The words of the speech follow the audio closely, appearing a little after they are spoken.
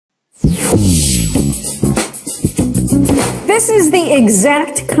this is the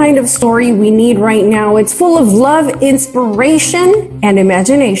exact kind of story we need right now. It's full of love, inspiration, and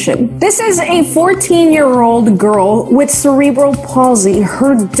imagination. This is a 14-year-old girl with cerebral palsy.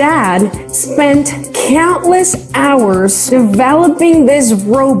 Her dad spent countless hours developing this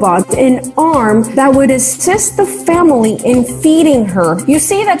robot, an arm that would assist the family in feeding her. You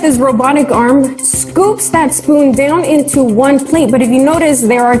see that this robotic arm scoops that spoon down into one plate, but if you notice,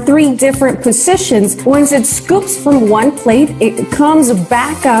 there are 3 different positions. Once it scoops from one plate, it comes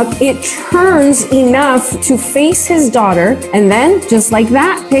back up, it turns enough to face his daughter, and then, just like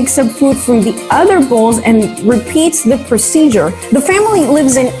that, picks up food from the other bowls and repeats the procedure. The family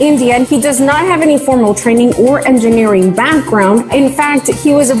lives in India, and he does not have any formal training or engineering background. In fact,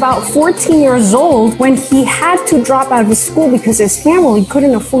 he was about 14 years old when he had to drop out of school because his family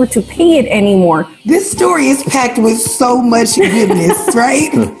couldn't afford to pay it anymore. This story is packed with so much goodness,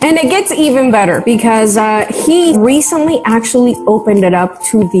 right? And it gets even better because he recently actually opened it up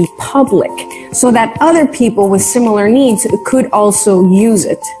to the public so that other people with similar needs could also use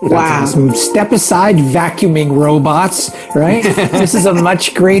it. Wow. Step aside vacuuming robots, right? This is a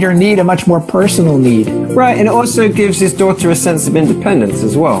much greater need, a much more personal need. Right, and it also gives his daughter a sense of independence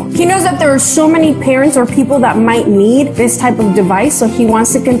as well. He knows that there are so many parents or people that might need this type of device, so he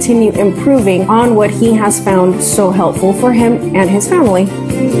wants to continue improving on what he has found so helpful for him and his family.